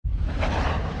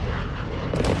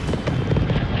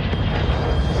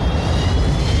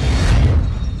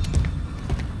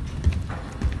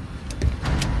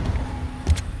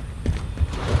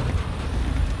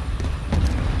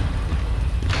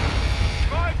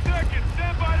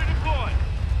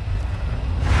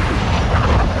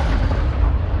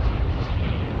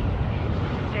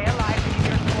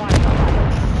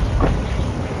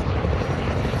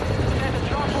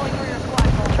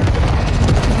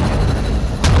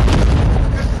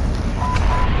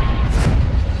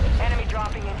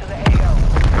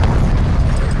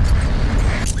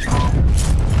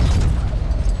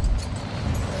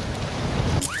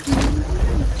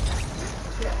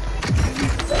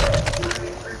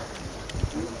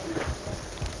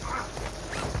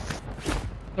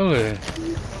Okay.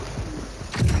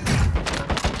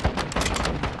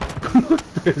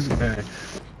 This guy.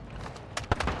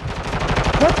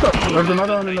 What the? There's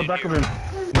another one in the back of him.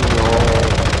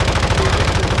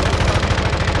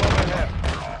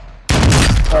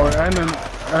 Oh,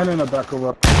 and in the back of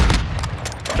up.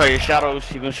 Try your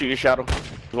shadows. You're gonna shoot your shadow.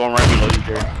 There's one right below you,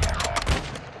 Jerry.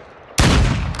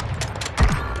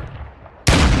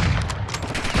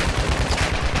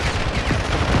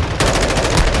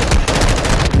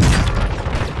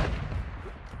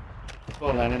 Oh,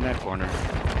 land in that corner.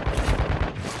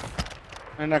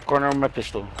 In that corner with my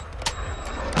pistol.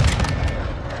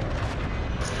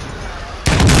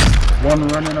 One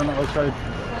running on the outside.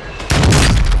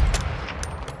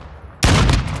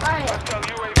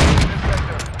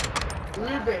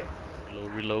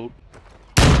 Reload.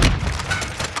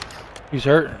 He's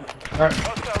hurt. Alright.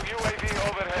 Hostile UAV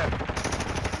overhead.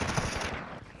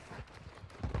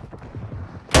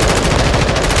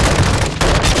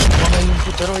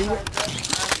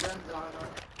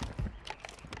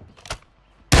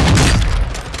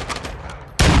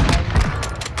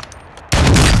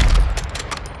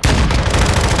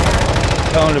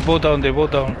 Down, they're both down, they're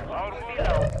both down.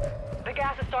 The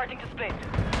gas is starting to split.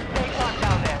 Stay locked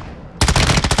down there.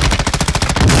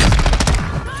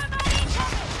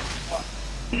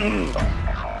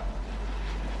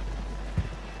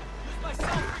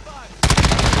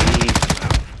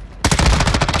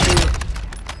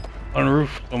 On the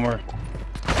roof somewhere.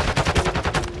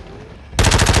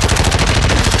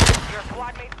 Your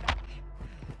squad mate.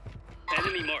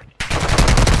 Enemy marked.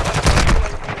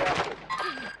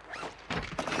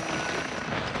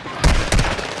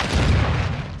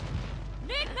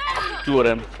 Two of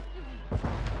them.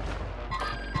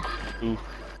 Two.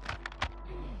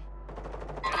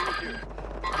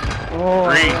 Oh,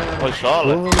 Three. Oh,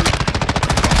 solid.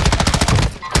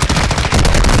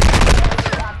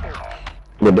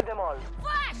 Them all.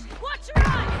 Flash! Watch your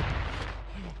eyes!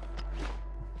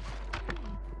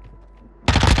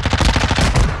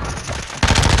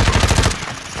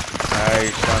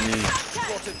 Nice, Sonny.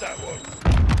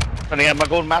 Sonny, I have my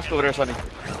gold mask over there, Sonny.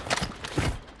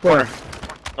 Corner.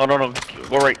 No.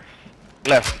 Go right.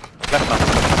 Left. Left now.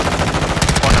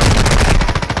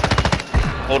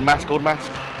 Corner. Gold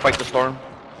mask. Fight the storm.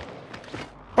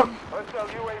 Hostile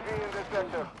UAV in the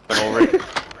center. Go over it.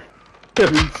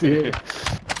 didn't see it.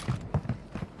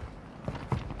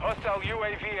 Hostile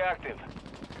UAV active.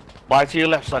 Bye to your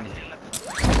left, Sonny.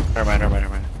 Never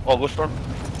mind. Oh, go storm.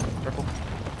 Careful.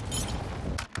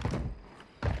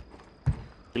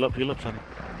 Heal up, Sonny.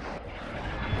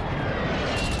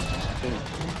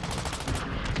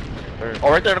 Oh,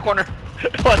 right there in the corner.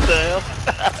 What the hell?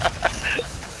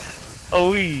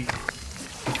 Oh, wee.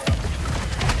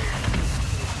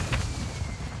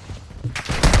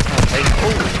 Hey,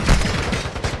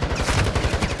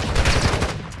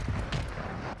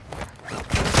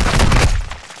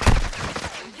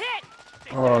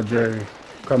 Oh, Jerry,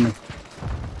 coming.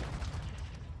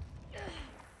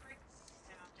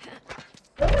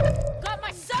 Got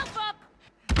myself up!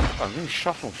 I'm getting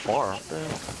shot from far. What the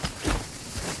hell?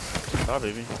 Oh,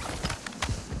 baby.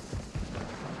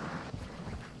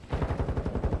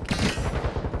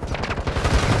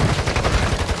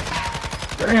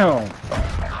 Damn.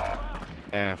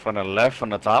 And from the left, from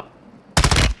the top.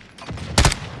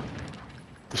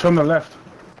 It's from the left.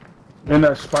 In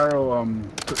that spiral,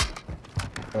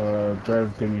 drive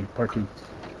thingy, parking.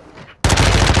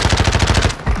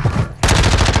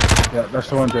 Yeah, that's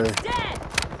the one, Jerry. Dead!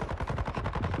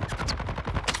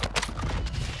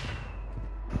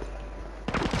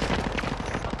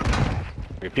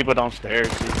 There are people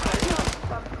downstairs. See?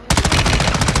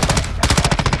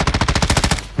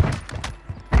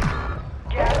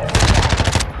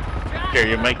 Here,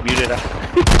 your mic muted.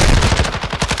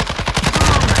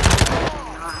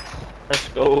 Let's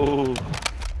go.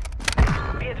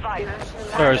 Be advised.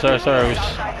 Sorry. Outside the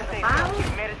safe zone.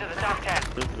 You've made it to the top 10.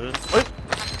 Good. Wait.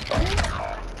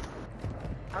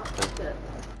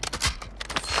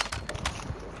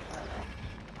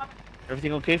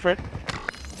 Everything okay, Fred?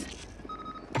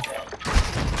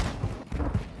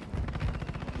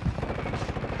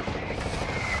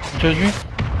 Judge me?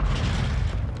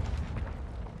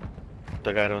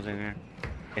 The guy that was in there.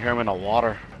 I hear him in the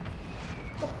water.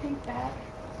 The pink bag,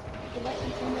 the light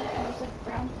container, and there's a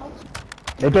brown pouch.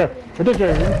 Right there,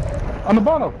 Jerry. On the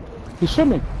bottom. He's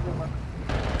swimming.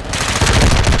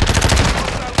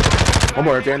 One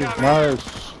more, Danny. Nice.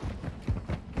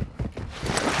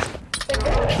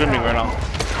 Swimming right now.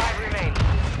 5 remain.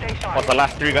 Stay sharp. What, the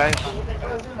last 3 guys?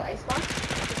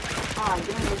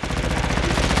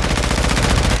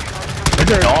 Right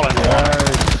there. All in the water.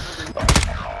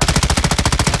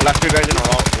 Nice. Two guys in the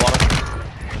water.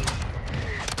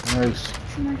 Nice.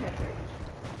 It's in my head right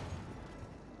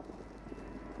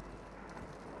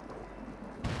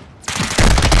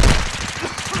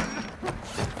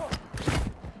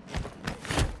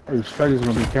This fag is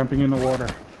gonna be camping in the water.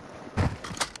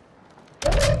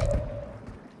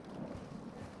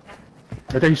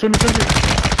 I think he's swimming. Gas is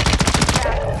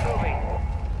moving.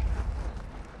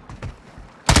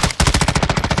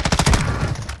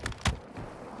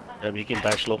 Yeah, he can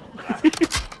die slow.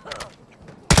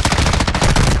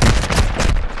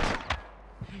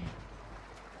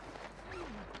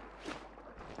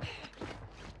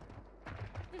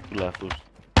 Left boost.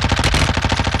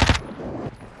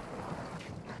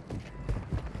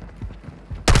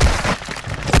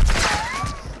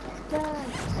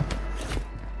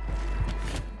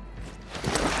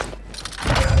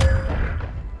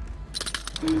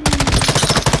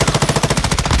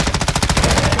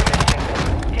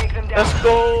 Take them down. Let's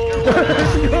go!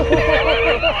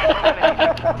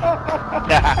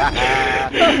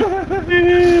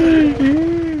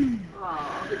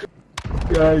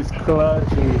 Guys,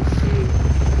 clutches.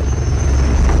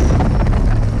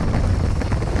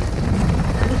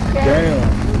 Damn.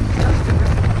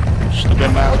 Stupid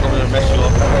man, I'm gonna mess you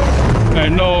up. I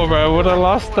know, bro. I would have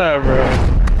lost that, bro.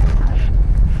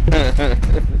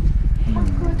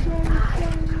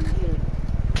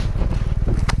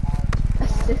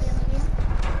 Assist.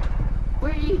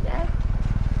 Where are you, Dad?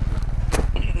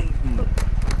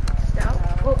 Stout?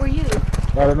 What were you?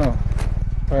 I don't know.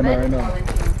 I know.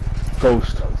 Volunteer.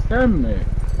 Ghost. Damn it.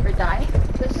 Or die?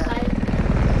 Which side?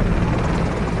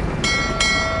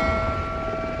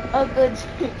 Oh, good.